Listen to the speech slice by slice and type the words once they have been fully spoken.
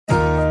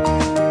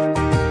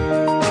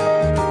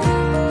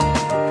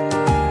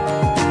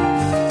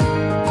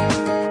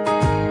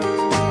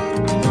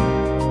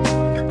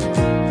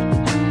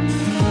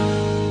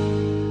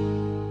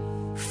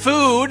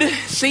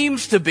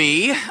seems to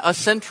be a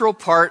central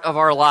part of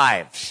our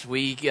lives.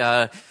 We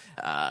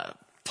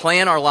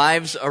plan our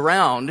lives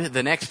around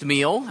the next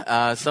meal.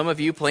 Some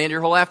of you planned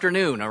your whole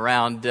afternoon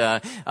around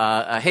a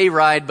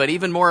hayride, but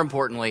even more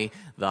importantly,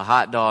 the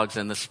hot dogs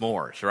and the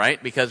s'mores,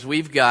 right? Because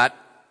we've got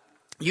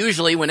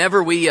usually,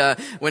 whenever we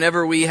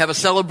have a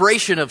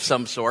celebration of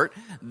some sort,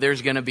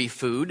 there's going to be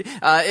food.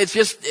 It's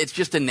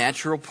just a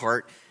natural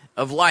part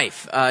of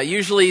life.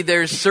 Usually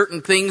there's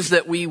certain things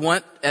that we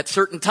want at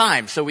certain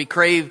times. So we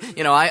crave,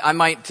 I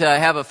might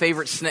have a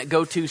favorite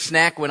go-to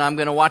snack when I'm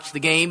going to watch the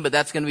game, but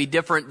that's going to be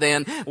different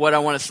than what I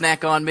want to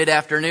snack on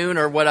mid-afternoon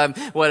or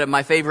what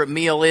my favorite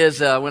meal is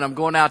when I'm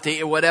going out to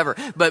eat or whatever.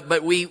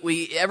 But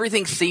we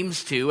everything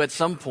seems to, at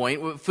some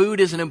point, food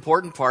is an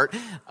important part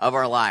of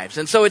our lives.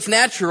 And so it's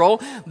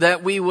natural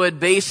that we would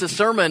base a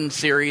sermon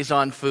series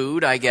on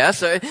food, I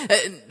guess.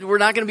 We're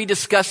not going to be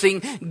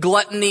discussing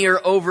gluttony or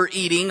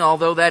overeating,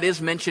 although that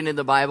is mentioned in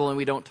the Bible and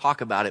we don't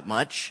talk about it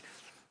much.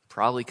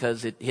 Probably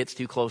because it hits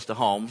too close to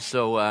home,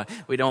 so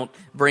we don't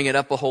bring it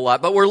up a whole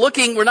lot. But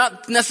we're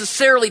not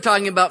necessarily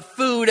talking about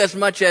food as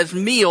much as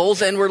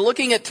meals, and we're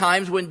looking at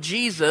times when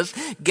Jesus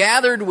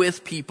gathered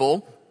with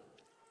people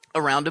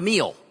around a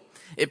meal.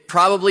 It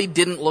probably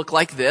didn't look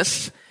like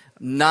this.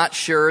 Not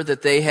sure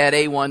that they had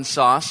A1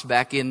 sauce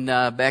back in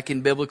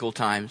biblical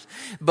times.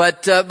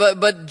 But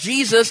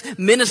Jesus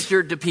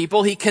ministered to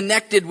people. He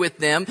connected with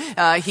them.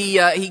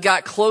 He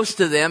got close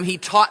to them. He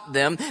taught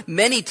them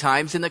many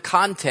times in the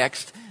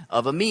context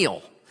of a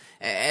meal.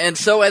 And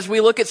so as we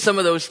look at some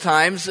of those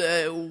times,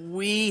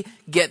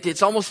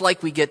 it's almost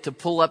like we get to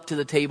pull up to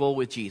the table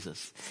with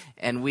Jesus,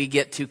 and we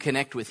get to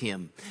connect with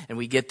him, and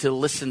we get to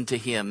listen to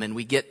him, and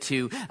we get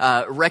to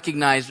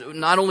recognize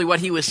not only what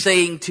he was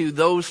saying to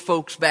those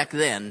folks back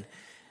then,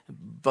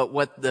 but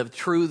what the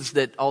truths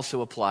that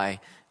also apply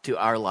to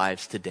our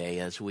lives today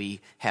as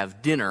we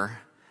have dinner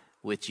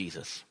with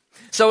Jesus.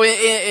 So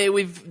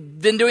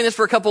we've been doing this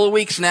for a couple of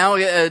weeks now.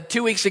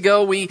 2 weeks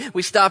ago, we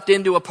stopped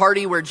into a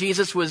party where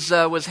Jesus was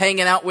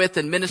hanging out with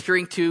and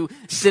ministering to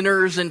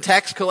sinners and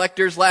tax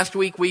collectors. Last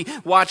week, we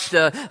watched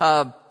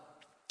a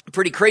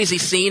pretty crazy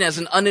scene as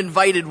an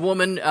uninvited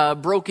woman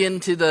broke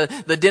into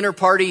the dinner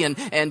party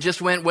and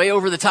just went way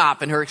over the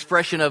top in her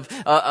expression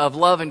of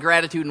love and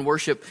gratitude and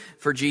worship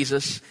for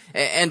Jesus.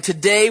 And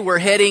today, we're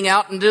heading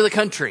out into the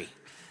country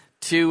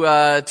to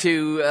watch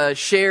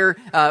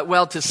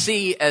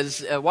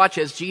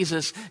as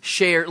Jesus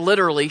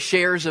literally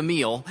shares a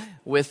meal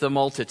with the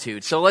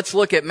multitude. So let's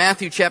look at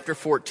Matthew chapter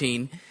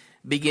 14,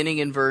 beginning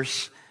in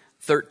verse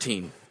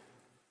 13.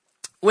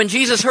 When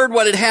Jesus heard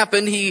what had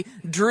happened, he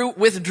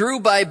withdrew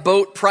by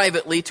boat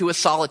privately to a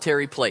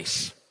solitary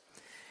place.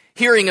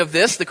 Hearing of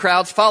this, the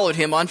crowds followed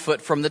him on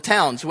foot from the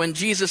towns. When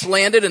Jesus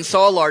landed and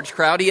saw a large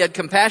crowd, he had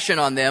compassion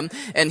on them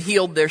and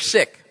healed their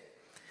sick.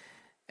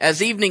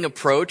 As evening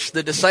approached,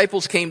 the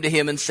disciples came to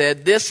him and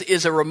said, "This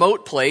is a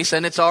remote place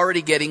and it's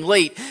already getting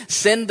late.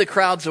 Send the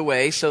crowds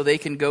away so they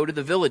can go to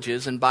the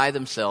villages and buy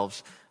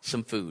themselves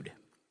some food."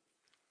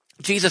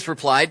 Jesus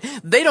replied,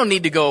 "They don't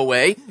need to go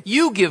away.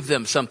 You give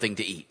them something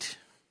to eat."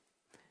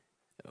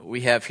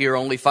 "We have here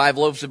only 5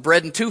 loaves of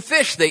bread and 2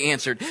 fish," they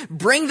answered.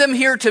 "Bring them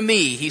here to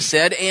me," he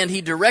said, and he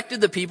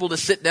directed the people to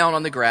sit down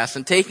on the grass.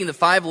 And taking the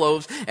 5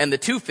 loaves and the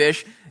 2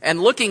 fish, and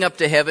looking up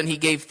to heaven, he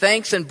gave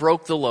thanks and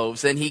broke the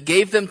loaves. Then he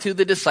gave them to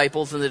the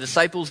disciples, and the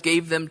disciples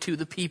gave them to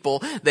the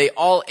people. They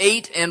all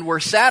ate and were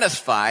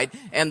satisfied,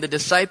 and the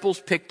disciples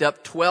picked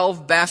up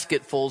 12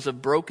 basketfuls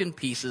of broken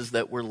pieces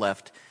that were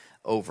left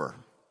over.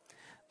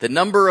 The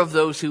number of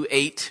those who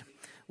ate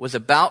was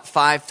about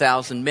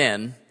 5,000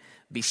 men,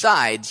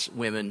 besides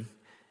women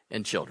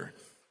and children.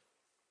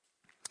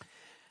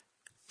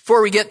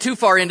 Before we get too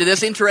far into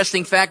this,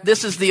 interesting fact,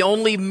 this is the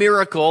only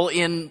miracle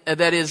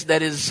that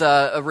is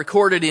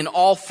recorded in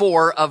all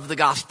 4 of the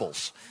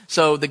Gospels.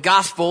 So the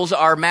Gospels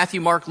are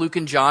Matthew, Mark, Luke,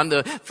 and John,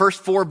 the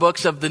first 4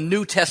 books of the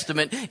New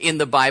Testament in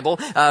the Bible,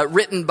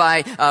 written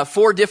by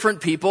 4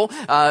 different people.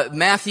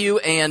 Matthew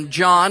and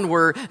John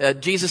were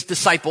Jesus'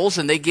 disciples,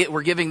 and they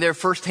were giving their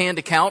firsthand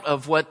account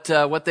of what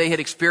they had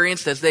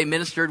experienced as they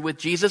ministered with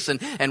Jesus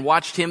and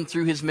watched him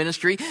through his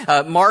ministry.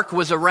 Mark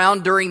was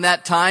around during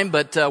that time,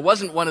 but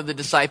wasn't one of the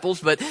disciples,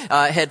 but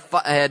had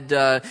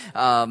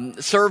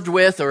served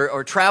with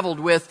or traveled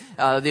with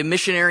the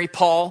missionary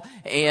Paul,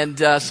 and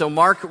so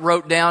Mark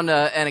wrote down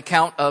an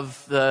account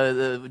of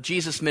the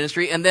Jesus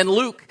ministry. And then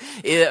Luke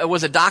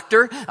was a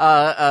doctor,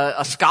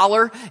 a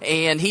scholar,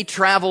 and he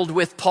traveled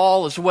with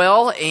Paul as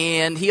well,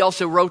 and he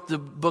also wrote the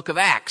book of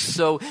Acts.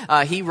 So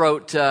he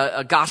wrote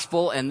a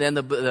gospel and then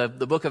the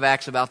book of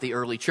Acts about the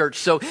early church.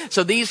 So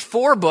these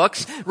 4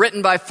 books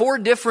written by 4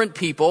 different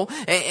people,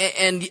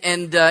 and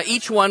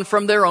each one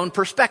from their own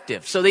perspective.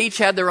 perspective. So they each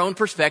had their own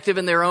perspective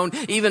and their own,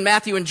 even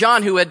Matthew and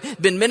John, who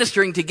had been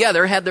ministering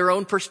together, had their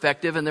own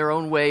perspective and their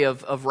own way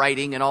of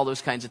writing and all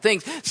those kinds of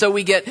things. So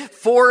we get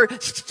 4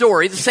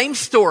 stories, the same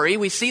story,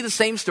 we see the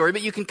same story,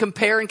 but you can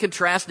compare and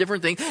contrast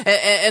different things.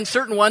 And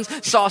certain ones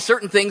saw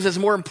certain things as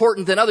more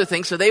important than other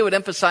things, so they would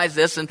emphasize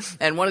this,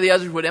 and one of the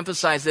others would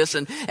emphasize this.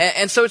 And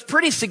so it's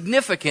pretty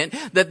significant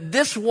that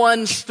this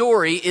one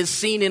story is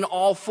seen in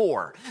all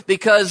 4,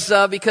 because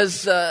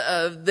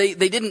they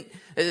didn't.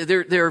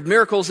 There are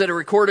miracles that are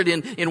recorded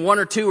in 1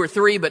 or 2 or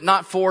 3, but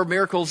not 4.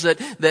 Miracles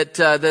that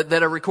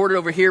are recorded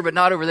over here, but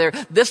not over there.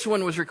 This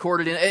one was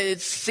recorded in.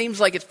 It seems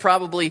like it's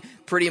probably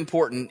pretty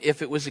important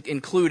if it was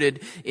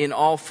included in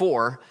all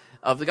 4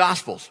 of the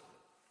Gospels.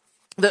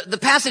 The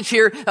passage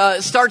here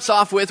starts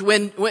off with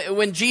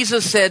when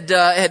Jesus had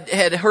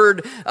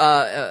heard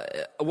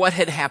what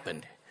had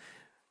happened.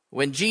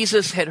 When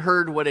Jesus had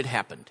heard what had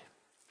happened.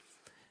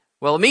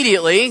 Well,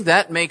 immediately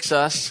that makes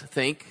us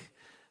think,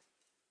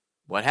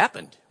 what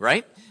happened,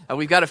 right?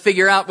 We've got to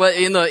figure out what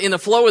in the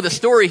flow of the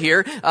story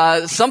here,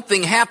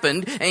 something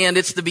happened, and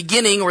it's the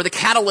beginning or the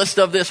catalyst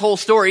of this whole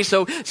story.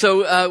 So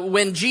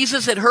when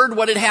Jesus had heard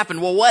what had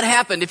happened, well, what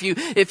happened?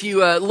 If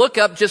you look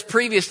up just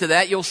previous to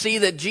that, you'll see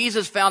that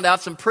Jesus found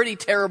out some pretty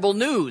terrible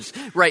news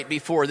right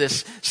before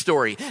this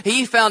story.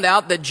 He found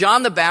out that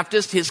John the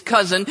Baptist, his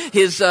cousin,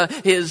 the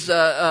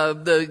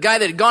guy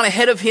that had gone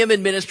ahead of him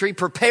in ministry,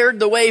 prepared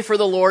the way for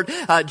the Lord.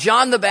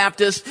 John the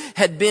Baptist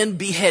had been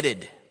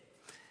beheaded.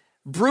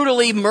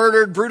 Brutally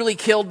murdered, brutally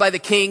killed by the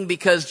king,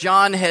 because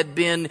John had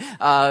been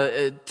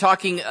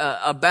telling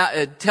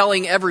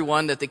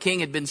everyone that the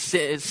king had been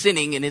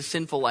sinning in his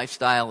sinful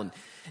lifestyle,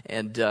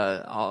 and we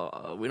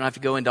don't have to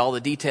go into all the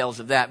details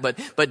of that.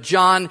 But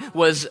John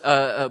was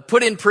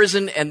put in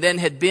prison and then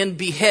had been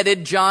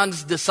beheaded.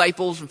 John's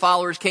disciples and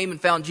followers came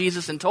and found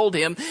Jesus and told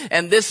him.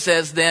 And this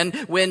says then,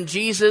 when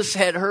Jesus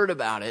had heard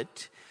about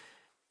it,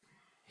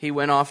 he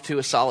went off to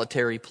a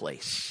solitary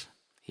place.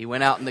 He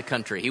went out in the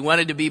country. He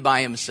wanted to be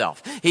by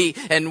himself.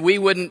 We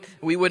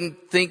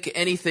wouldn't think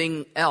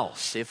anything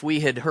else. If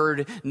we had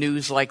heard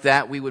news like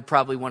that, we would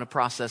probably want to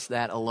process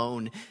that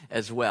alone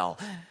as well.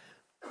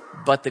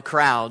 But the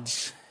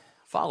crowds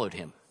followed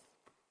him.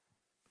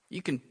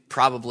 You can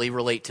probably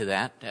relate to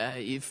that.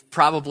 You've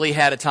probably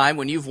had a time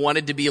when you've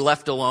wanted to be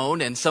left alone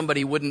and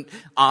somebody wouldn't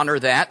honor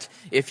that.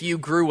 If you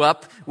grew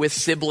up with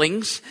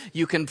siblings,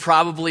 you can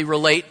probably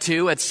relate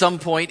to at some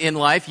point in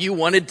life you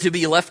wanted to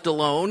be left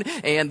alone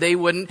and they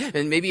wouldn't,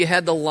 and maybe you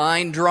had the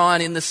line drawn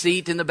in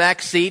the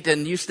back seat,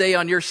 and you stay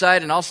on your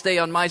side and I'll stay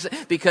on my side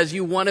because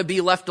you want to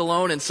be left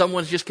alone and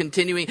someone's just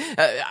continuing.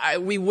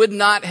 We would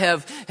not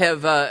have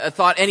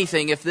thought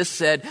anything if this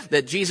said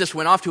that Jesus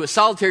went off to a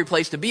solitary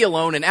place to be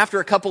alone, and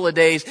after a couple of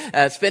days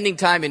spending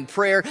time in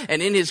prayer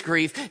and in his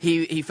grief,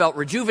 he felt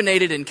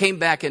rejuvenated and came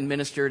back and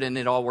ministered, and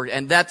it all worked.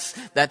 And that's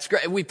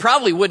great. We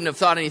probably wouldn't have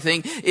thought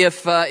anything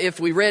if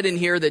we read in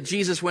here that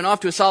Jesus went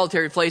off to a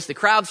solitary place, the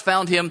crowds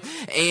found him,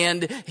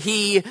 and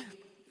he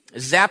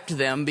zapped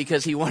them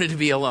because he wanted to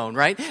be alone,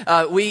 right?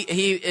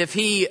 If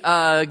he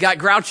got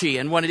grouchy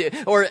and wanted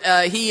to, or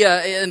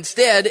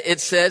instead it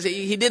says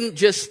he didn't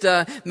just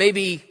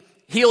maybe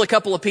heal a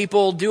couple of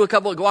people,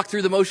 walk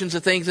through the motions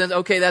of things, and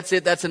okay, that's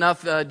it, that's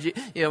enough.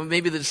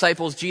 Maybe the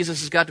disciples,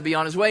 Jesus has got to be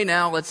on his way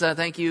now. Let's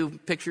thank you,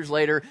 pictures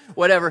later,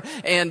 whatever,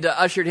 and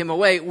ushered him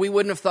away. We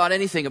wouldn't have thought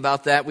anything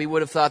about that. We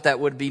would have thought that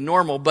would be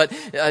normal, but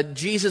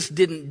Jesus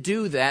didn't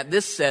do that.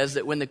 This says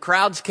that when the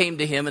crowds came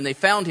to him and they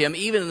found him,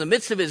 even in the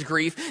midst of his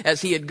grief,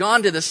 as he had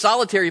gone to the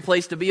solitary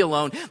place to be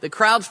alone, the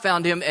crowds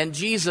found him, and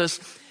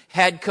Jesus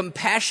had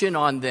compassion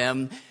on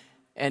them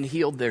and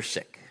healed their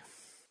sick.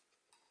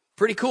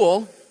 Pretty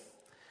cool.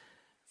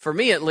 For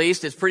me, at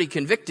least, it's pretty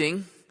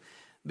convicting,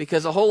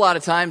 because a whole lot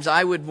of times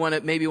I would want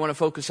to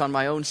focus on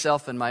my own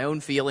self and my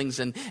own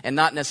feelings and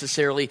not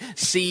necessarily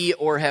see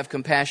or have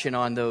compassion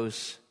on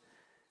those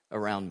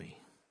around me.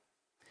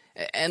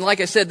 And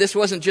like I said, this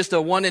wasn't just a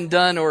one and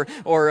done, or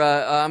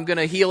I'm going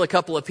to heal a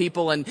couple of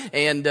people and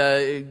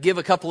give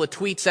a couple of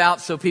tweets out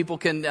so people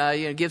can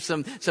give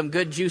some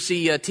good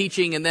juicy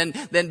teaching and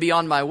then be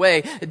on my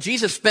way.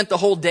 Jesus spent the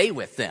whole day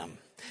with them.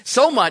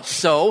 So much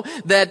so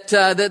that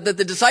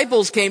the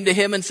disciples came to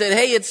him and said,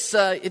 "Hey,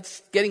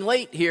 it's getting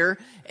late here,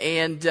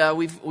 and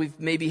we've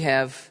maybe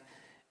have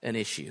an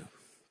issue."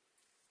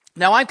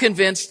 Now, I'm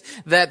convinced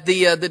that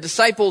the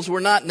disciples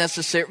were not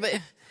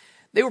necessarily.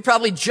 They were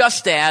probably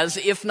just as,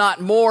 if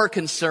not more,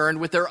 concerned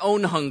with their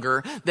own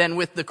hunger than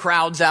with the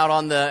crowds out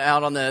on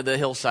the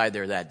hillside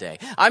there that day.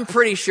 I'm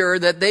pretty sure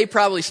that they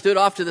probably stood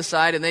off to the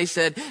side and they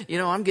said,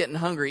 "I'm getting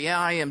hungry. Yeah,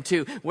 I am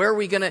too. Where are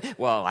we gonna?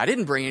 Well, I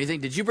didn't bring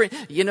anything. Did you bring?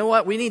 You know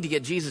what? We need to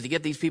get Jesus to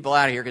get these people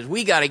out of here because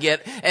we got to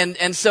get."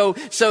 And so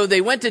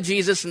they went to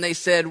Jesus and they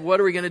said, "What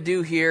are we gonna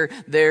do here?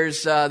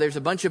 There's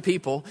a bunch of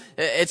people.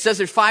 It says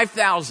there's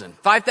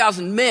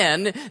 5,000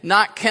 men,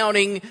 not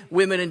counting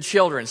women and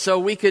children. So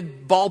we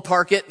could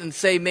ballpark it and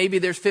say maybe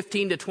there's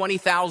 15 to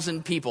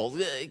 20,000 people.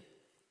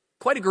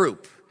 Quite a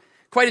group,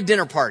 quite a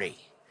dinner party.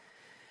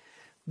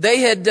 They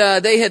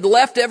had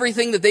left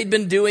everything that they'd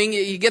been doing.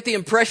 You get the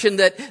impression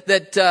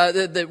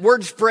that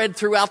word spread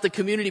throughout the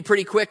community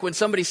pretty quick when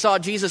somebody saw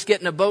Jesus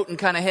get in a boat and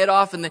kind of head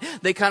off, and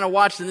they kind of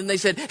watched, and then they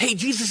said, "Hey,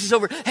 Jesus is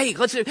over. Hey,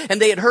 let's."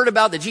 And they had heard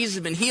about that Jesus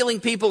had been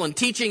healing people and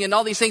teaching and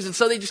all these things, and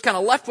so they just kind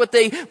of left what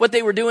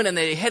they were doing, and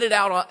they headed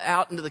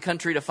out into the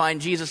country to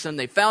find Jesus, and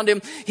they found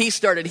him. He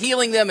started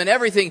healing them, and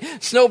everything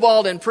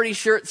snowballed. And pretty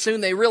sure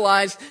soon they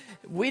realized,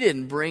 we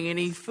didn't bring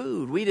any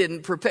food. We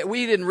didn't prepare.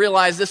 We didn't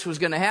realize this was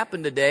going to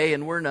happen today,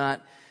 and we're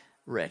not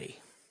ready.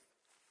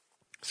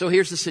 So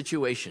here's the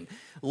situation.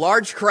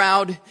 Large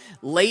crowd,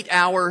 late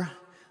hour,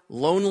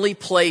 lonely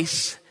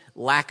place,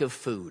 lack of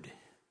food.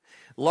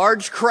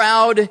 Large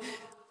crowd,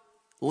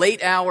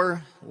 late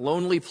hour,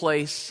 lonely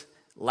place,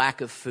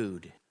 lack of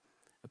food.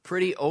 A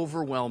pretty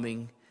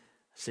overwhelming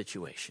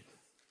situation.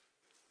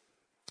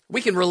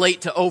 We can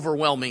relate to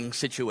overwhelming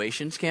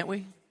situations, can't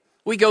we?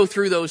 We go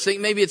through those things.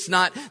 Maybe it's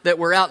not that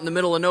we're out in the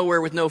middle of nowhere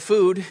with no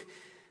food,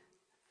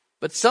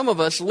 but some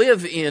of us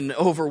live in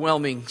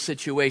overwhelming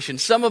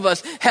situations. Some of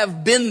us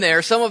have been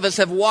there. Some of us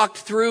have walked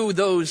through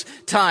those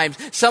times.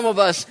 Some of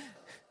us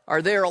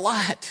are there a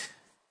lot.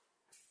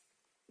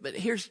 But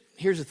here's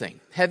the thing.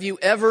 Have you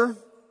ever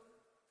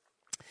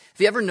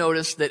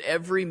noticed that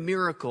every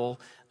miracle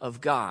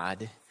of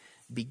God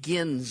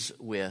begins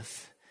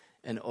with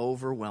an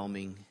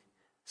overwhelming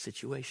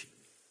situation?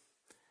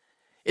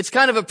 It's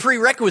kind of a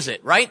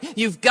prerequisite, right?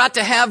 You've got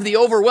to have the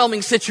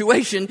overwhelming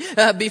situation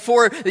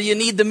before you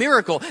need the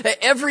miracle.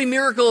 Every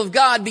miracle of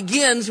God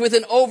begins with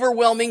an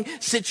overwhelming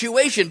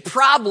situation.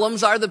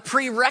 Problems are the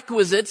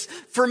prerequisites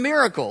for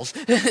miracles.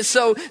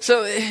 So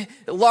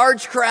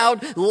large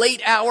crowd,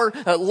 late hour,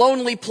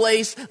 lonely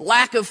place,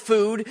 lack of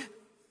food.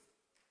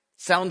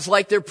 Sounds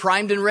like they're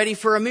primed and ready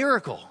for a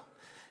miracle.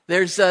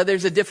 There's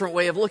a different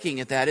way of looking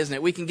at that, isn't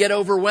it? We can get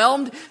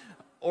overwhelmed,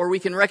 or we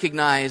can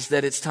recognize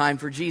that it's time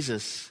for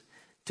Jesus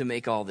to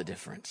make all the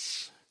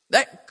difference.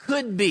 That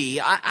could be,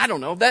 I don't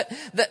know,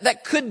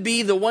 that could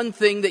be the one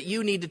thing that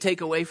you need to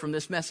take away from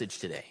this message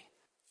today.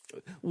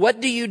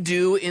 What do you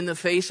do in the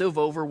face of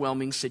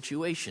overwhelming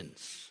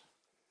situations?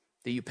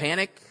 Do you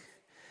panic?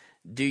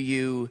 Do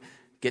you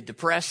get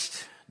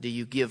depressed? Do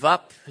you give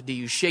up? Do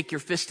you shake your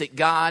fist at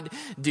God?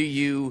 Do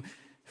you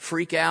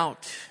freak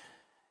out?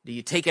 Do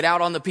you take it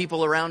out on the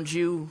people around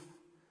you?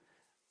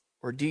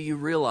 Or do you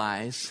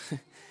realize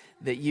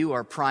that you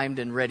are primed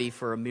and ready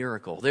for a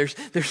miracle?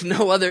 There's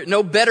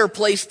no better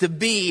place to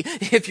be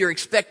if you're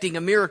expecting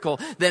a miracle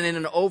than in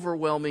an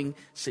overwhelming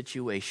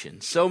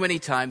situation. So many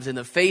times in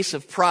the face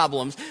of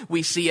problems,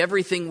 we see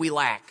everything we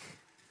lack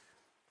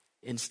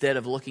instead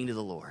of looking to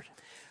the Lord.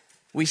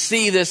 We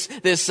see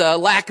this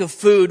lack of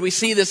food. We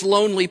see this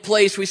lonely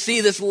place. We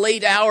see this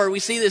late hour. We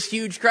see this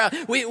huge crowd.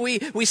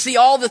 We see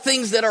all the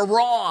things that are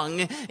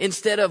wrong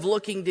instead of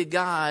looking to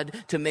God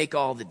to make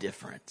all the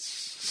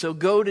difference. So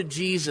go to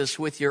Jesus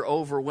with your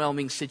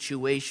overwhelming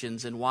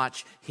situations and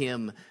watch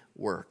him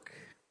work.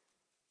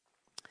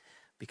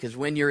 Because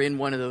when you're in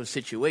one of those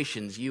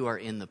situations, you are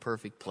in the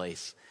perfect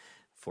place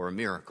for a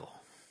miracle.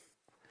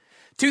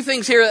 Two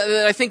things here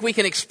that I think we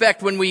can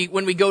expect when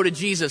we go to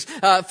Jesus.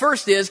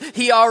 First is,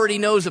 he already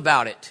knows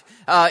about it.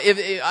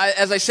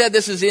 As I said,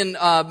 this is in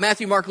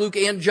Matthew, Mark, Luke,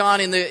 and John.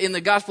 In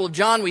the Gospel of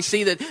John, we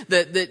see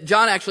that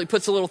John actually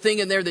puts a little thing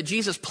in there that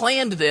Jesus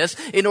planned this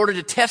in order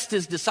to test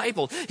his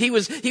disciples. He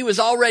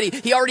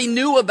already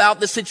knew about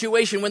the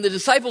situation. When the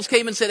disciples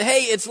came and said,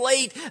 "Hey, it's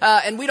late,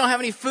 and we don't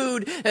have any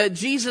food,"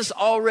 Jesus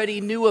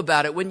already knew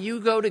about it. When you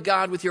go to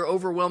God with your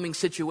overwhelming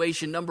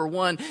situation, number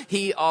one,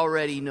 he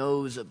already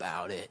knows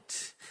about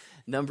it.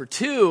 Number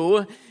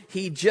two,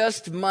 he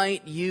just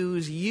might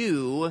use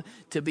you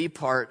to be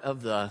part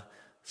of the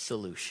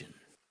solution.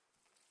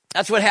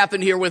 That's what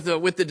happened here with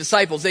the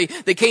disciples. They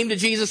came to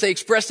Jesus. They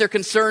expressed their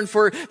concern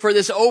for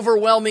this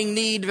overwhelming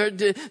need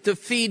to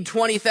feed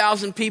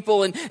 20,000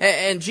 people.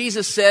 And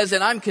Jesus says,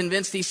 and I'm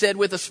convinced he said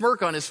with a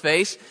smirk on his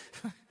face,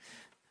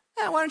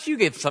 why don't you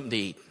give something to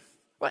eat?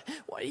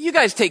 You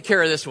guys take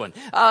care of this one.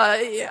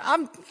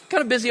 I'm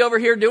kind of busy over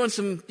here doing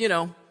some,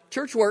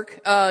 church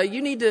work. Why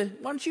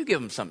don't you give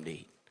them something to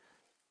eat?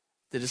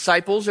 The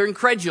disciples are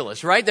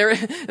incredulous, right?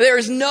 There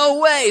is no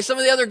way. Some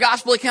of the other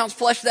gospel accounts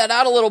flesh that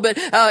out a little bit.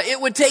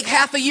 It would take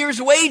half a year's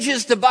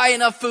wages to buy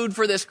enough food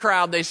for this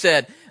crowd, they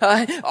said.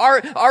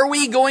 Are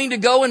we going to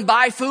go and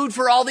buy food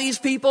for all these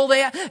people?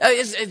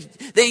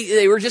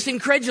 They were just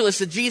incredulous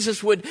that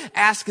Jesus would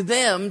ask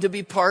them to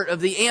be part of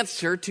the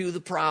answer to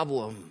the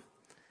problem.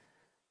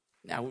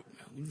 Now,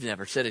 we've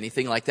never said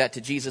anything like that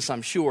to Jesus,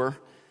 I'm sure.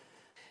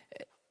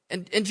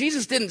 And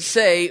Jesus didn't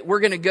say,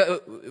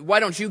 why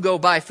don't you go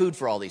buy food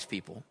for all these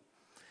people?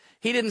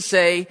 He didn't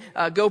say,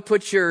 go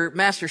put your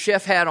master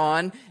chef hat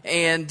on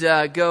and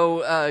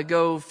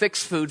go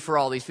fix food for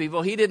all these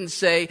people. He didn't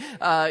say,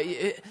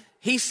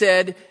 he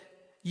said,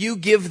 you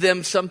give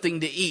them something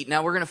to eat.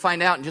 Now, we're going to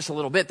find out in just a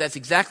little bit that's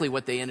exactly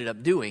what they ended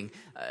up doing.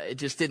 It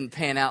just didn't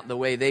pan out the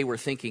way they were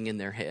thinking in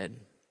their head.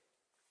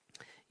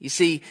 You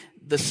see,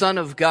 the Son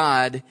of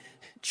God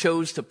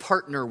chose to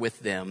partner with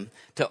them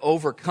to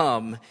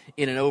overcome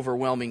in an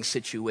overwhelming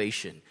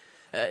situation.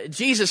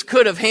 Jesus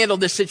could have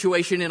handled this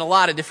situation in a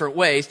lot of different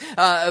ways,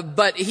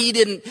 but he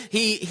didn't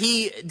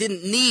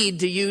need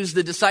to use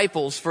the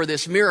disciples for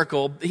this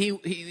miracle.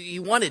 He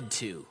wanted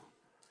to.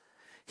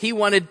 He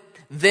wanted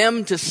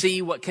them to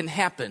see what can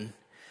happen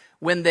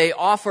when they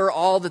offer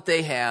all that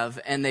they have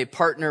and they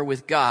partner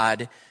with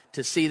God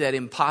to see that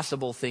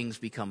impossible things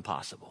become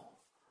possible.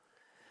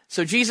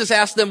 So Jesus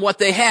asked them what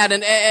they had,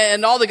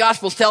 and all the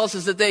Gospels tell us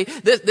is that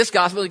this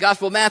Gospel, the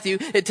Gospel of Matthew,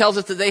 it tells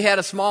us that they had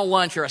a small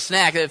lunch or a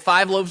snack. They had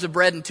 5 loaves of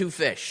bread and 2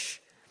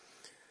 fish.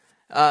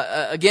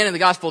 Again, in the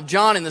Gospel of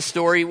John, in the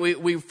story,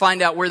 we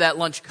find out where that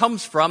lunch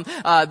comes from.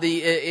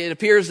 It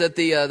appears that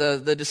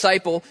the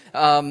disciple,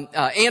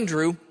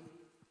 Andrew,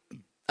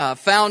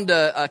 found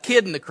a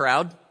kid in the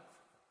crowd.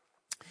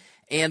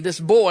 And this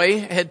boy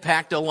had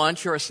packed a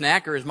lunch or a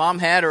snack, or his mom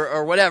had,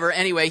 or whatever.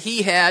 Anyway,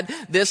 he had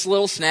this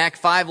little snack,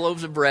 5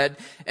 loaves of bread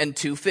and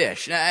 2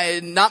 fish.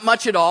 Not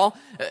much at all.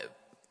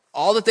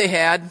 All that they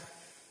had,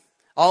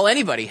 all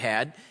anybody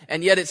had,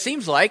 and yet it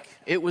seems like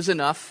it was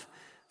enough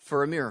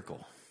for a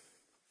miracle.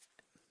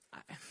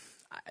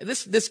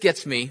 This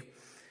gets me.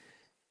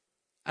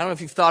 I don't know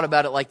if you've thought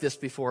about it like this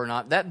before or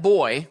not. That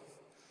boy,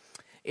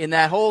 in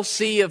that whole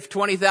sea of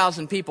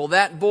 20,000 people,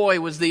 that boy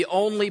was the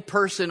only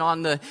person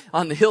on the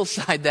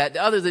hillside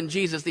other than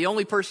Jesus, the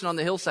only person on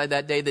the hillside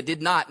that day that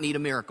did not need a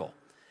miracle.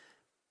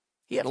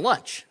 He had a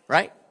lunch,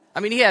 right?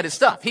 I mean, he had his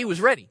stuff. He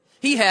was ready.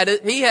 He had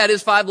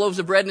his 5 loaves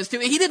of bread and his 2.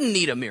 He didn't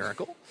need a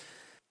miracle.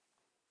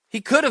 He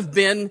could have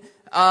been,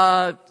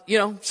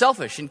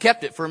 selfish and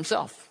kept it for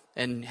himself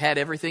and had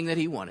everything that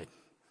he wanted.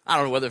 I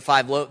don't know whether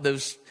 5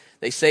 loaves.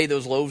 They say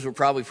those loaves were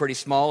probably pretty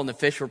small and the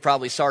fish were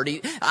probably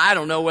sardines. I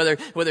don't know whether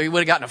he would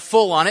have gotten a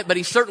full on it, but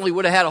he certainly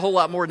would have had a whole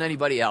lot more than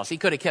anybody else. He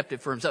could have kept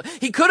it for himself.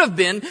 He could have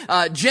been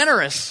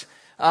generous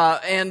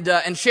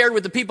and shared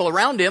with the people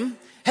around him.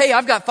 Hey,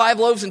 I've got 5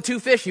 loaves and 2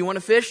 fish. You want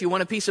a fish? You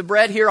want a piece of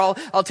bread? Here,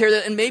 I'll tear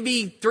that. And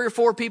maybe 3 or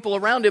 4 people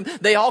around him,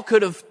 they all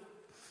could have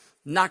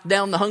knocked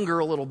down the hunger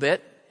a little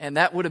bit, and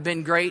that would have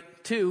been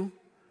great too.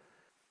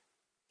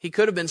 He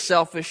could have been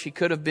selfish. He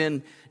could have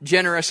been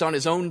generous on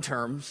his own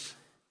terms.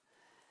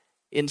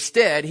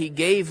 Instead, he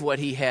gave what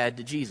he had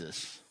to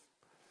Jesus.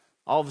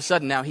 All of a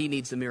sudden, now he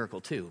needs the miracle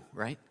too,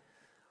 right?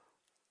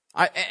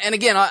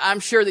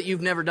 I'm sure that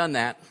you've never done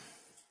that.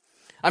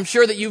 I'm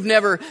sure that you've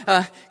never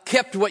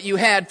kept what you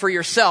had for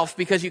yourself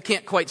because you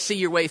can't quite see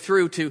your way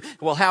through to,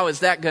 well, how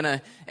is that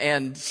gonna,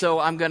 and so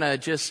I'm gonna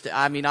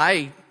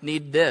I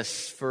need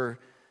this for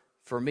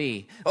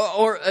me.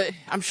 Or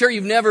I'm sure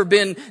you've never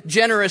been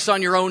generous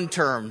on your own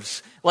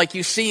terms. Like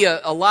you see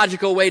a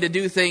logical way to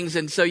do things,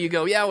 and so you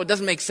go, yeah, well, it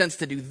doesn't make sense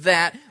to do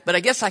that, but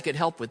I guess I could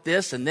help with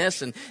this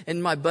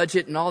and my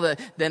budget and all that,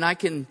 then I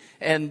can,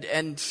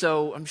 and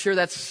so I'm sure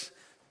that's,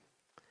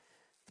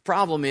 the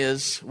problem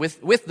is,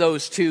 with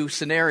those 2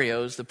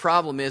 scenarios, the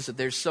problem is that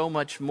there's so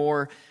much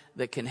more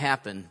that can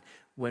happen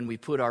when we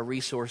put our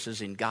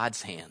resources in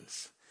God's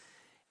hands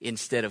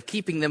instead of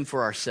keeping them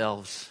for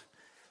ourselves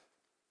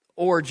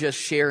or just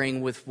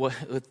sharing with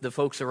the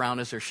folks around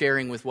us or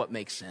sharing with what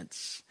makes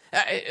sense.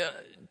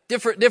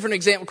 Different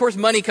example. Of course,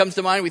 money comes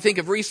to mind. We think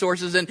of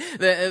resources, and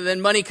then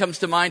money comes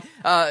to mind.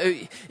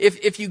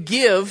 If you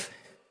give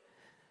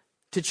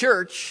to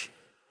church,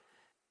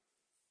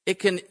 it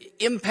can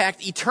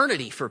impact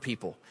eternity for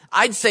people.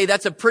 I'd say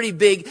that's a pretty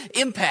big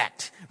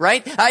impact,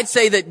 right? I'd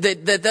say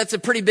that's a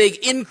pretty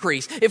big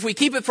increase. If we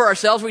keep it for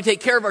ourselves, we take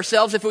care of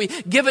ourselves. If we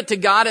give it to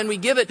God and we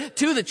give it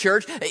to the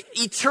church,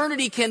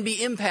 eternity can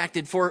be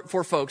impacted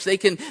for folks. They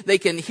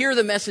can hear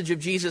the message of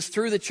Jesus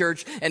through the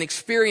church and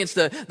experience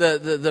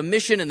the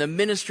mission and the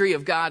ministry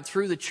of God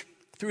through the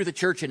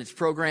church and its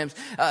programs.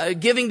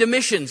 Giving to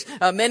missions.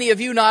 Many of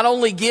you not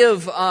only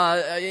give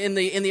in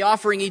the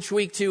offering each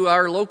week to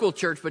our local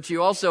church, but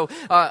you also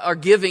are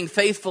giving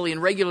faithfully and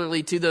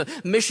regularly to the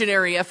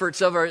missionary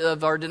efforts of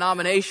our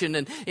denomination,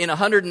 and in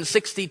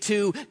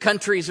 162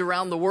 countries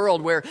around the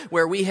world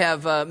where we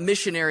have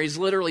missionaries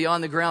literally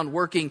on the ground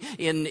working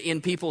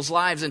in people's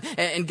lives.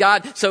 And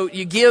God, so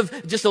you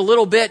give just a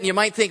little bit, and you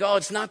might think, oh,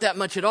 it's not that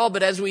much at all.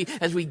 But as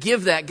we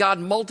give that, God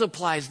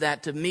multiplies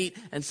that to meet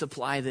and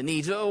supply the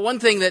needs. One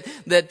thing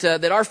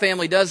that our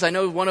family does, I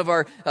know one of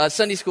our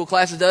Sunday school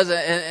classes does,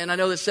 and I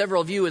know that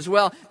several of you as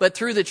well, but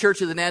through the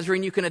Church of the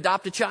Nazarene, you can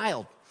adopt a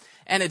child.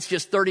 And it's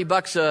just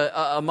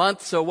 $30 a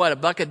month, so what,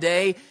 $1 a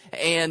day,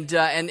 and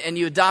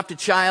you adopt a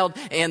child,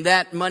 and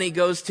that money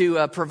goes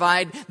to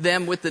provide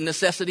them with the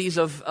necessities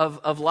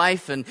of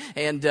life.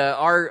 And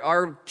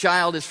our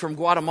child is from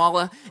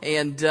Guatemala,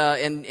 and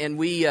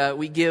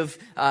we give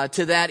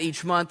to that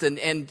each month.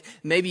 And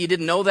maybe you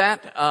didn't know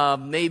that.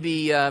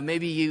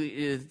 Maybe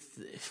you.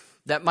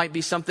 That might be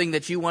something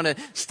that you want to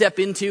step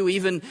into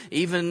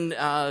even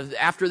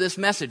after this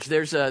message.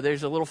 There's a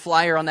little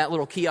flyer on that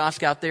little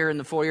kiosk out there in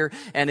the foyer,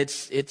 and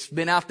it's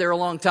been out there a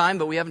long time,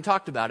 but we haven't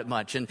talked about it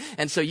much.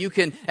 And so you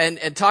can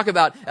and talk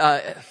about.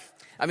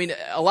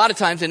 A lot of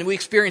times, and we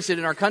experience it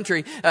in our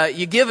country,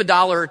 you give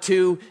 $1 or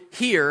 $2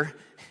 here,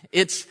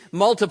 It's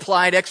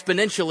multiplied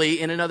exponentially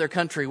in another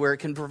country where it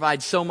can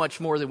provide so much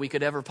more than we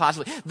could ever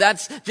possibly.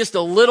 That's just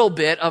a little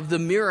bit of the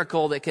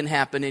miracle that can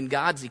happen in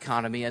God's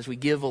economy as we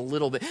give a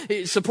little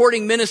bit.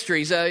 Supporting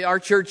ministries. Our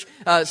church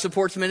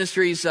supports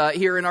ministries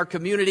here in our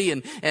community,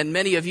 and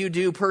many of you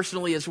do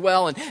personally as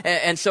well.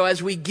 And so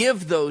as we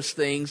give those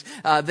things,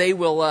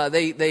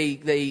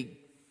 they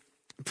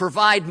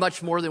provide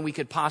much more than we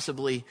could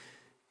possibly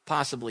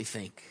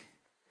think.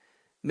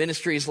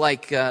 Ministries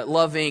like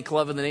Love Inc.,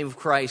 Love in the Name of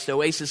Christ,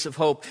 Oasis of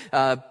Hope,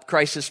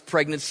 Crisis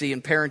Pregnancy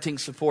and Parenting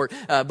Support.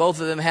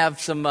 Both of them have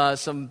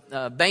some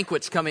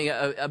banquets coming,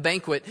 a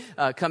banquet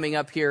coming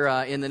up here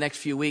in the next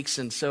few weeks,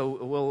 and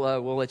so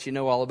we'll let you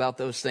know all about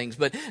those things.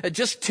 But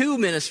just two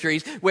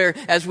ministries where,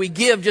 as we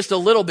give just a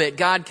little bit,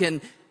 God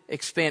can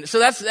expand. So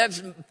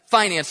that's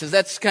finances.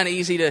 That's kind of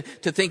easy to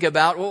think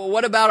about. Well,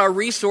 what about our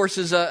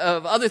resources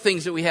of other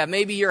things that we have?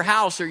 Maybe your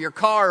house or your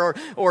car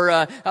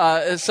or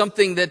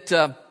something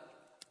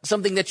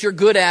that you're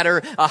good at,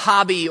 or a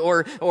hobby,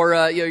 or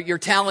your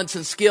talents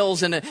and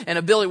skills and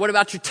ability. What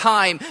about your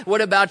time?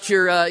 What about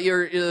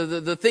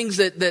the things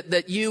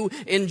that you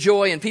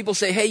enjoy? And people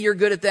say, hey, you're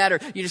good at that, or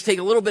you just take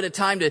a little bit of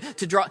time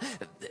to draw.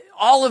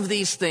 All of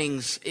these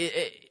things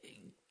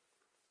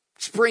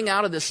spring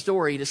out of this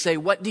story to say,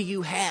 what do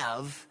you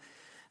have?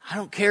 I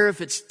don't care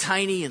if it's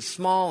tiny and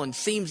small and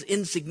seems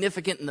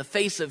insignificant in the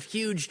face of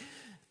huge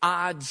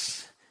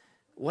odds.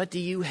 What do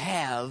you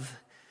have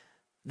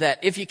that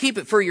if you keep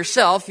it for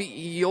yourself,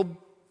 you'll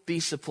be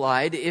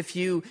supplied? If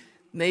you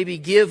maybe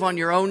give on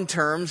your own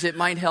terms, it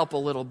might help a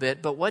little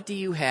bit. But what do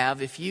you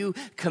have if you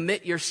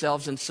commit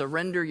yourselves and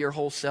surrender your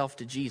whole self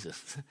to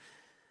Jesus?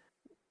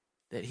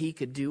 That he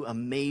could do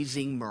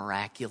amazing,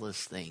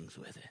 miraculous things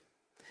with it.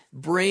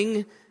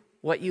 Bring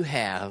what you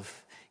have,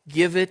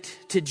 give it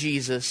to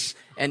Jesus,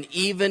 and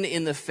even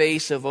in the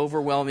face of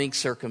overwhelming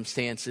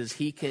circumstances,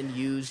 he can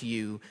use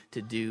you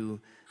to do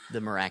the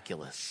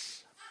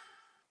miraculous.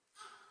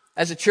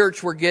 As a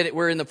church,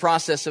 we're in the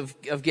process of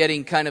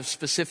getting kind of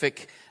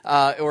specific,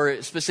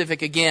 or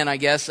specific again, I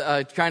guess,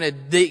 kind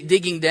of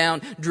digging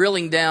down,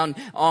 drilling down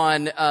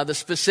on the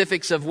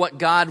specifics of what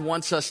God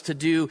wants us to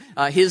do,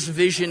 his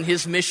vision,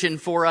 his mission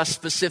for us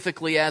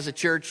specifically as a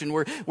church, and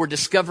we're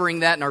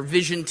discovering that. And our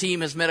vision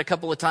team has met a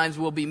couple of times.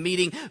 We'll be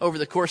meeting over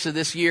the course of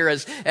this year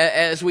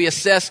as we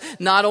assess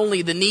not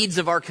only the needs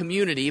of our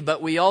community,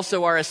 but we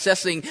also are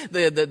assessing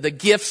the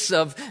gifts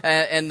of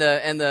and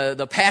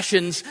the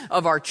passions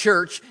of our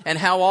church, and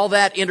how all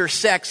that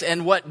intersects,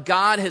 and what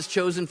God has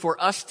chosen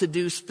for us to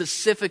do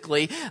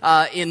specifically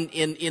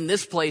in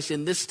this place,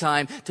 in this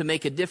time, to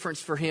make a difference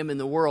for him in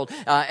the world.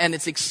 And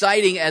it's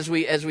exciting as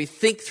we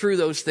think through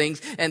those things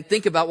and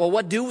think about, well,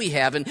 what do we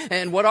have,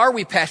 and what are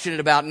we passionate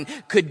about, and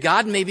could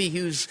God maybe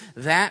use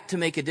that to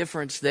make a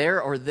difference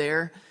there or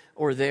there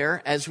or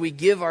there? As we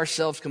give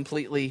ourselves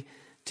completely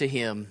to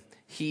him,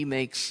 he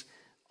makes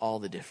all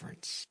the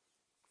difference.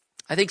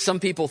 I think some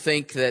people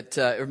think that,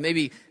 or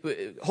maybe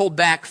hold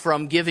back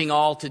from giving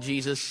all to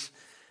Jesus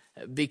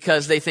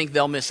because they think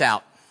they'll miss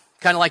out.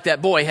 Kind of like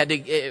that boy had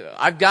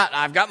to. I've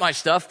got my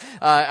stuff.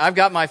 I've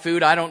got my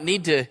food. I don't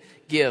need to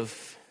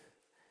give.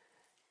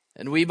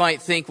 And we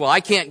might think, well, I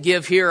can't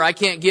give here. I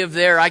can't give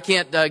there. I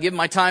can't give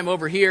my time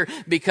over here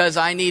because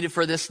I need it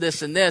for this,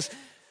 this, and this.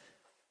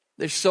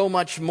 There's so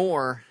much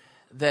more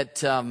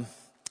that.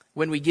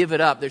 When we give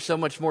it up, there's so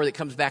much more that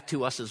comes back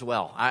to us as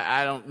well.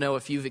 I don't know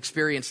if you've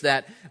experienced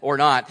that or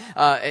not.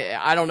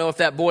 I don't know if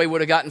that boy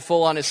would have gotten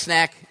full on his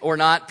snack or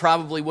not.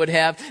 Probably would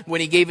have. When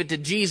he gave it to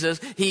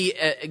Jesus, he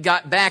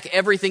got back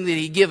everything that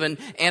he'd given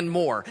and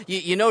more.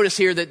 You notice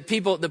here that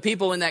the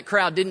people in that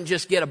crowd didn't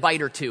just get a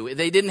bite or two.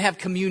 They didn't have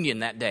communion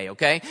that day,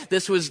 okay?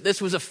 This was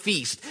a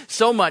feast.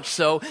 So much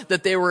so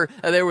that there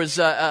was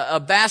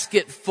a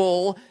basket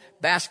full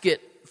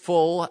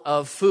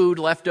of food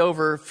left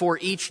over for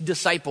each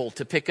disciple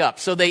to pick up.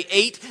 So they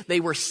ate,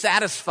 they were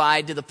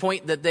satisfied to the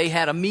point that they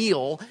had a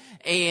meal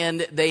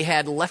and they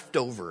had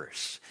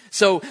leftovers.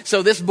 So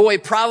this boy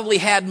probably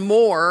had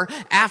more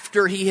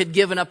after he had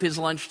given up his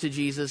lunch to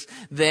Jesus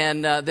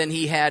than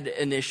he had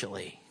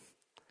initially.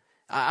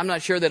 I'm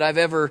not sure that I've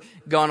ever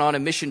gone on a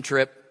mission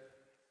trip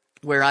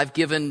where I've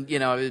given,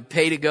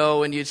 pay to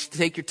go and you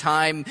take your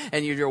time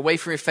and you're away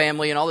from your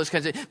family and all those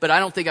kinds of, but I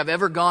don't think I've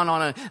ever gone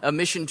on a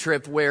mission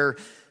trip where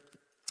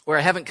I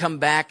haven't come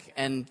back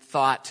and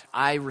thought,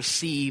 I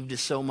received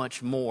so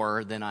much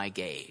more than I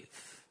gave.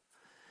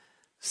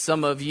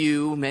 Some of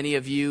you, many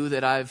of you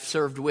that I've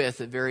served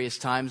with at various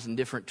times in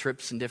different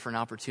trips and different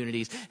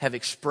opportunities have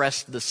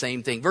expressed the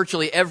same thing.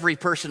 Virtually every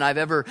person I've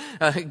ever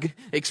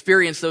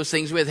experienced those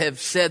things with have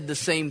said the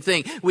same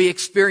thing. You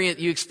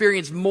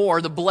experience more,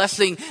 the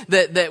blessing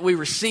that we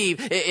receive.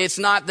 It's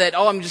not that,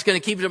 I'm just going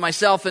to keep it to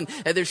myself, and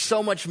there's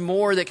so much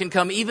more that can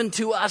come even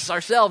to us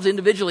ourselves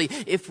individually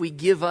if we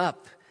give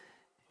up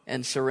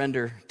and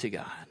surrender to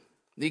God.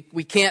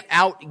 We can't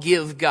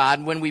outgive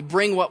God. When we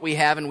bring what we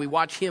have and we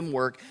watch him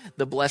work,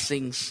 the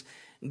blessings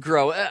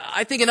grow.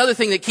 I think another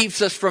thing that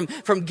keeps us from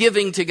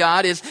giving to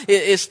God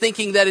is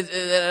thinking that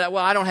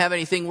I don't have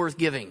anything worth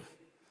giving.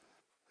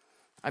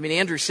 I mean,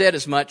 Andrew said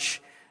as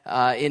much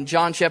in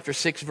John chapter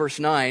 6, verse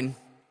 9,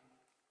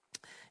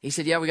 he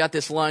said, yeah, we got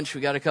this lunch.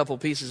 We got a couple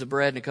pieces of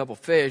bread and a couple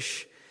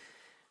fish.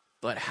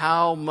 But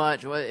how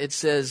much? Well, it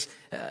says,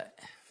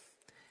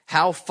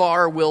 how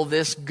far will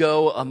this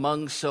go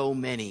among so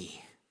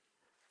many?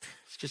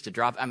 It's just a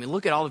drop. I mean,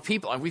 look at all the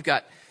people. We've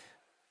got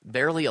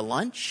barely a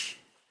lunch.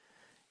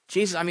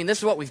 Jesus, I mean, this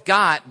is what we've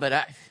got,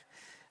 but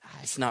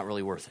it's not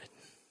really worth it.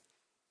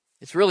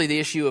 It's really the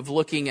issue of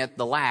looking at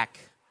the lack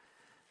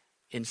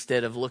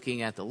instead of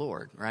looking at the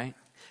Lord, right?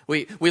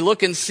 We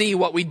look and see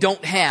what we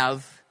don't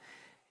have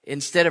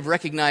instead of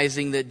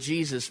recognizing that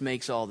Jesus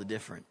makes all the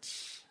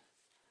difference.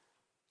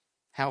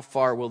 How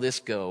far will this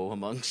go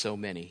among so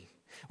many?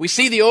 We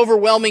see the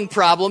overwhelming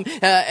problem,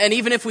 and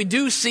even if we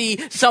do see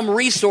some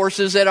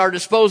resources at our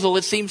disposal,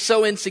 it seems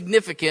so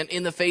insignificant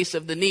in the face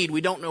of the need.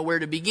 We don't know where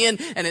to begin,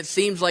 and it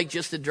seems like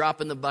just a drop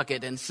in the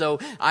bucket. And so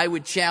I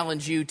would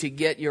challenge you to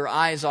get your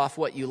eyes off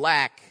what you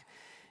lack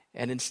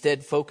and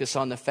instead focus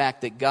on the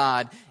fact that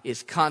God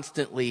is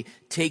constantly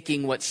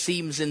taking what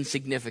seems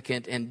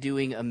insignificant and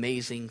doing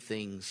amazing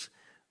things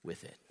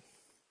with it.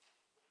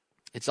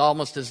 It's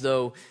almost as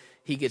though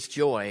He gets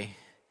joy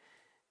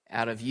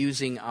out of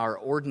using our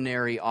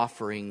ordinary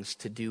offerings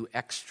to do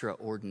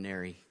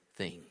extraordinary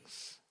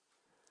things.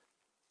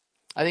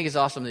 I think it's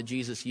awesome that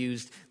Jesus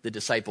used the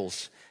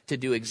disciples to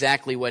do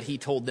exactly what He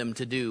told them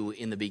to do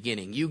in the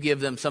beginning. You give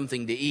them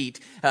something to eat.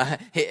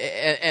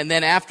 And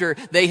then after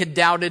they had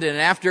doubted, and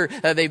after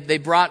they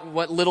brought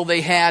what little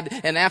they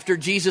had, and after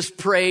Jesus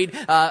prayed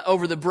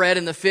over the bread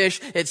and the fish,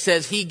 it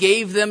says He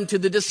gave them to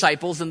the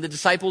disciples, and the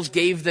disciples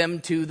gave them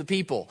to the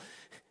people.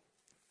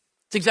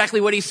 It's exactly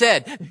what He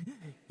said.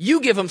 You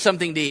give them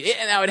something to eat.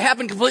 Now, it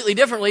happened completely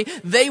differently.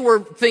 They were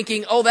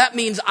thinking, oh, that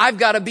means I've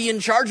got to be in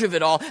charge of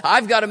it all.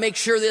 I've got to make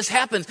sure this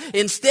happens.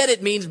 Instead,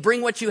 it means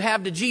bring what you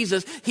have to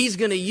Jesus. He's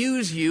going to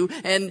use you,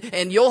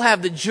 and you'll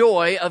have the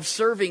joy of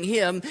serving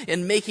Him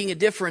and making a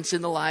difference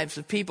in the lives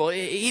of people.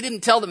 He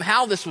didn't tell them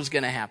how this was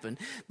going to happen,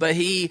 but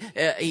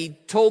He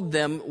told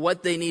them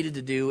what they needed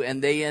to do,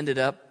 and they ended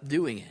up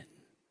doing it.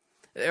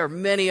 There are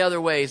many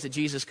other ways that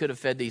Jesus could have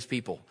fed these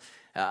people.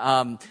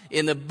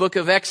 In the book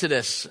of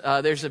Exodus,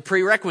 there's a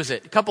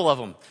prerequisite, a couple of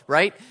them,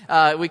 right?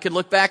 We could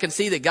look back and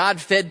see that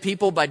God fed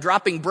people by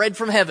dropping bread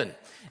from heaven.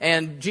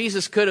 And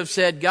Jesus could have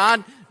said,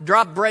 God,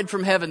 drop bread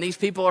from heaven. These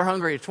people are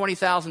hungry. There's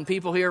 20,000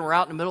 people here, and we're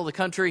out in the middle of the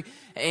country,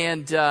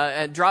 and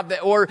drop that,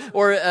 or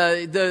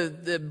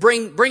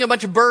bring a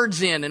bunch of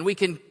birds in, and we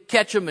can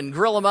catch them and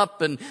grill them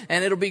up, and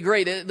it'll be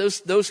great.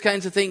 Those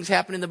kinds of things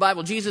happen in the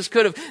Bible. Jesus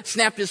could have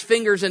snapped His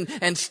fingers,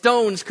 and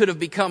stones could have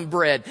become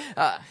bread.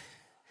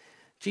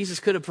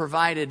 Jesus could have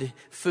provided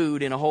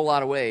food in a whole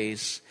lot of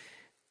ways,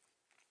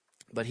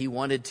 but He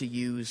wanted to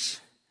use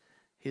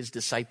His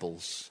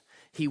disciples.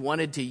 He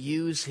wanted to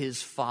use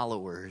His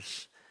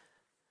followers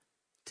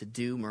to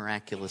do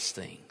miraculous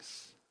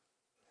things.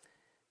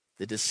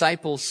 The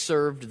disciples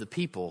served the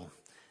people,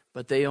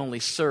 but they only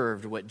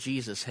served what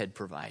Jesus had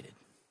provided.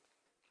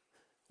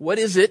 What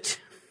is it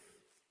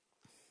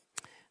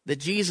that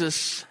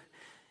Jesus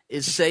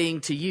is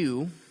saying to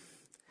you,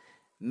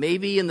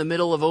 maybe in the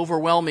middle of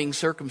overwhelming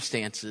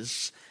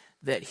circumstances,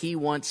 that He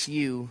wants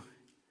you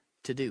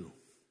to do?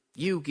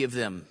 You give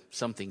them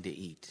something to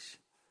eat.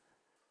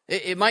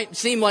 It might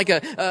seem like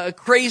a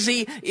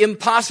crazy,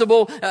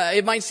 impossible,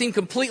 it might seem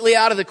completely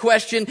out of the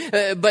question,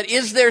 but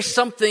is there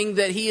something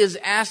that He is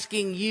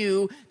asking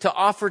you to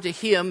offer to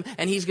Him,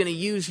 and He's going to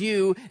use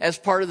you as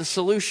part of the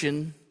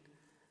solution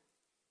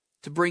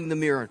to bring the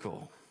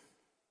miracle?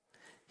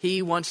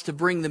 He wants to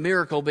bring the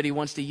miracle, but He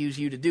wants to use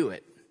you to do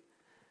it.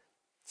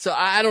 So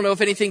I don't know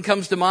if anything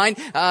comes to mind.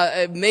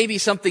 Maybe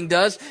something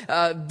does,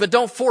 but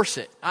don't force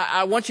it.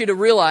 I want you to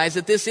realize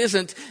that this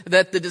isn't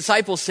that the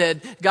disciples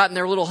got in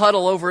their little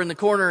huddle over in the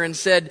corner and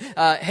said,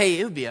 hey,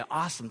 it would be an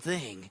awesome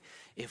thing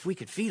if we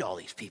could feed all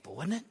these people,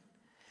 wouldn't it?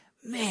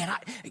 Man,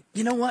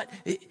 you know what?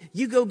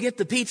 You go get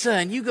the pizza,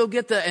 and you go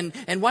get and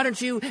why don't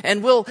you,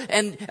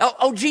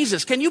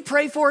 Jesus, can you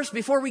pray for us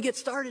before we get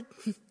started?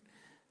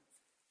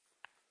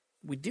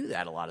 We do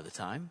that a lot of the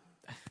time.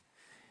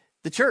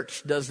 The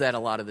church does that a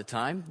lot of the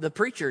time. The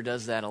preacher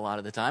does that a lot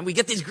of the time. We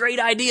get these great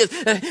ideas.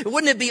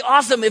 Wouldn't it be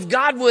awesome if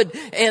God would?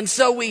 And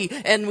so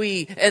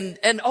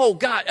oh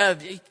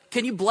God,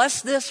 can you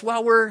bless this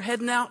while we're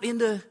heading out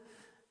into a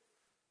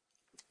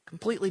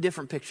completely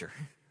different picture?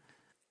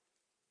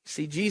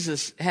 See,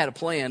 Jesus had a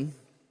plan,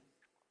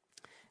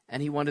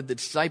 and He wanted the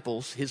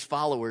disciples, His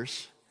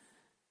followers,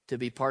 to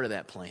be part of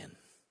that plan.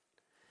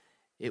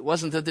 It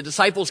wasn't that the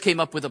disciples came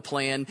up with a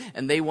plan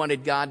and they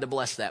wanted God to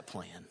bless that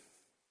plan.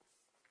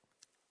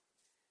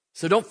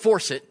 So don't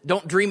force it.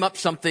 Don't dream up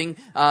something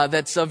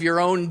that's of your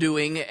own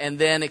doing and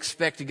then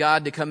expect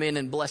God to come in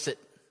and bless it.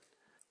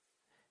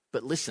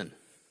 But listen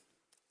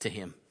to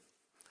Him.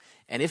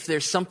 And if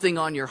there's something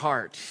on your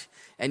heart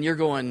and you're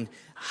going,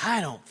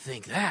 I don't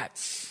think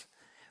that's,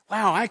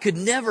 wow, I could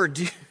never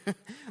do.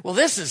 Well,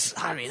 that's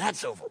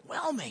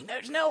overwhelming.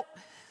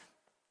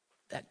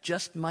 That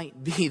just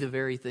might be the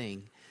very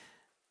thing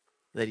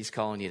that He's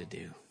calling you to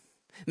do.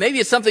 Maybe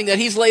it's something that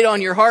he's laid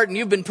on your heart and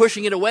you've been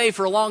pushing it away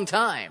for a long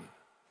time.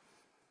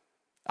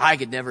 I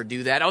could never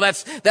do that. Oh,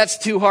 that's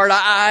too hard.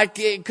 I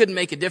couldn't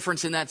make a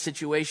difference in that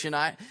situation.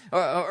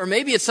 Or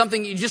maybe it's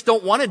something you just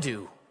don't want to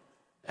do.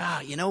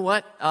 You know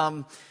what?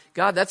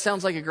 God, that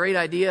sounds like a great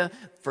idea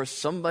for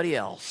somebody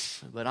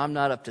else, but I'm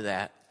not up to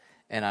that,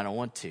 and I don't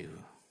want to.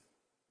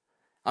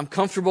 I'm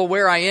comfortable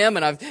where I am,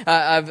 and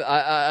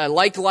I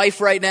like life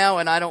right now,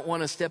 and I don't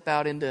want to step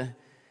out into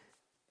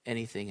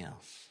anything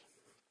else.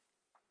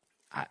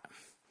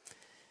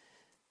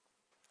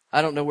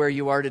 I don't know where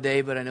you are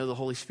today, but I know the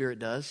Holy Spirit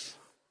does.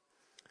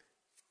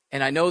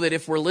 And I know that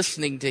if we're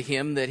listening to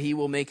him, that he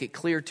will make it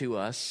clear to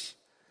us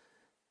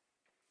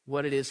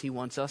what it is he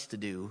wants us to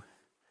do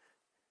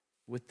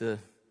with the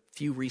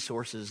few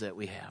resources that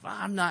we have.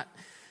 I'm not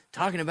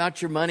talking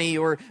about your money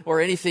or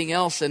anything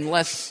else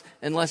unless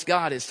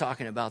God is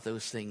talking about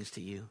those things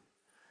to you.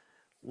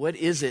 What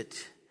is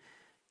it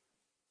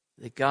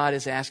that God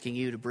is asking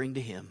you to bring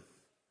to him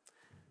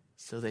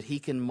so that he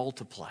can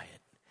multiply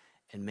it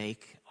and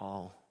make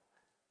all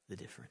the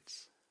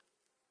difference?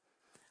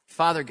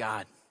 Father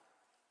God,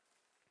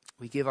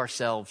 we give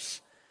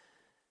ourselves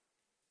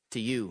to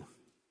you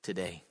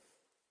today.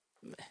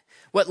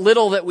 What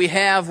little that we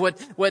have,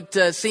 what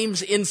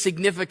seems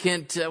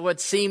insignificant, what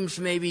seems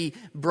maybe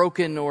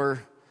broken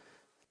or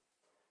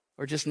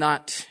just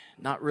not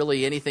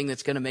really anything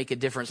that's going to make a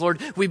difference.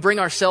 Lord, we bring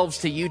ourselves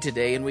to you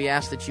today, and we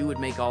ask that you would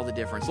make all the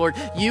difference. Lord,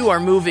 you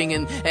are moving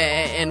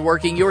and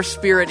working. Your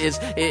Spirit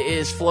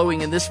is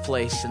flowing in this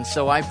place, and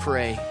so I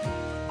pray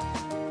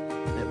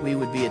that we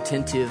would be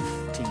attentive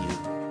to you,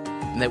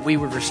 and that we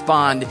would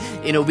respond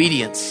in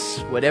obedience,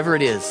 whatever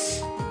it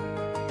is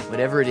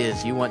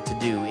you want to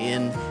do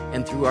in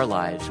and through our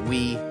lives.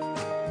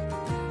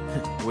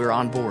 We're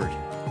on board,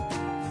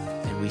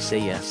 and we say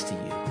yes to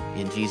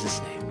you. In Jesus'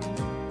 name,